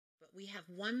we have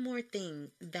one more thing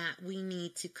that we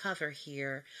need to cover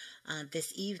here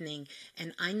this evening,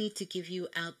 and I need to give you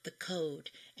out the code.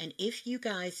 And if you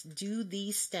guys do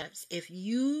these steps, if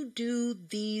you do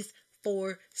these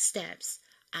 4 steps,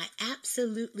 I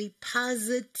absolutely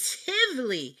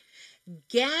positively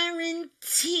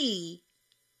guarantee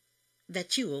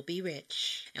that you will be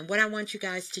rich. And what I want you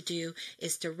guys to do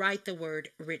is to write the word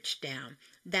rich down.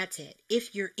 That's it.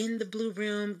 If you're in the blue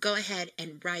room, go ahead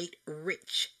and write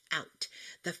rich out.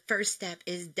 The first step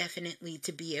is definitely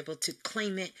to be able to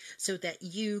claim it so that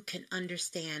you can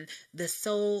understand the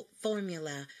sole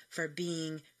formula for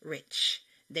being rich.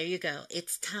 There you go.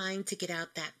 It's time to get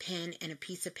out that pen and a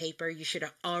piece of paper. You should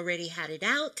have already had it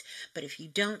out, but if you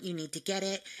don't, you need to get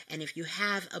it. And if you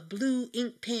have a blue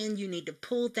ink pen, you need to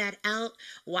pull that out.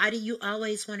 Why do you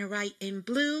always want to write in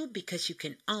blue? Because you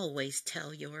can always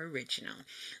tell your original.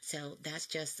 So that's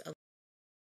just a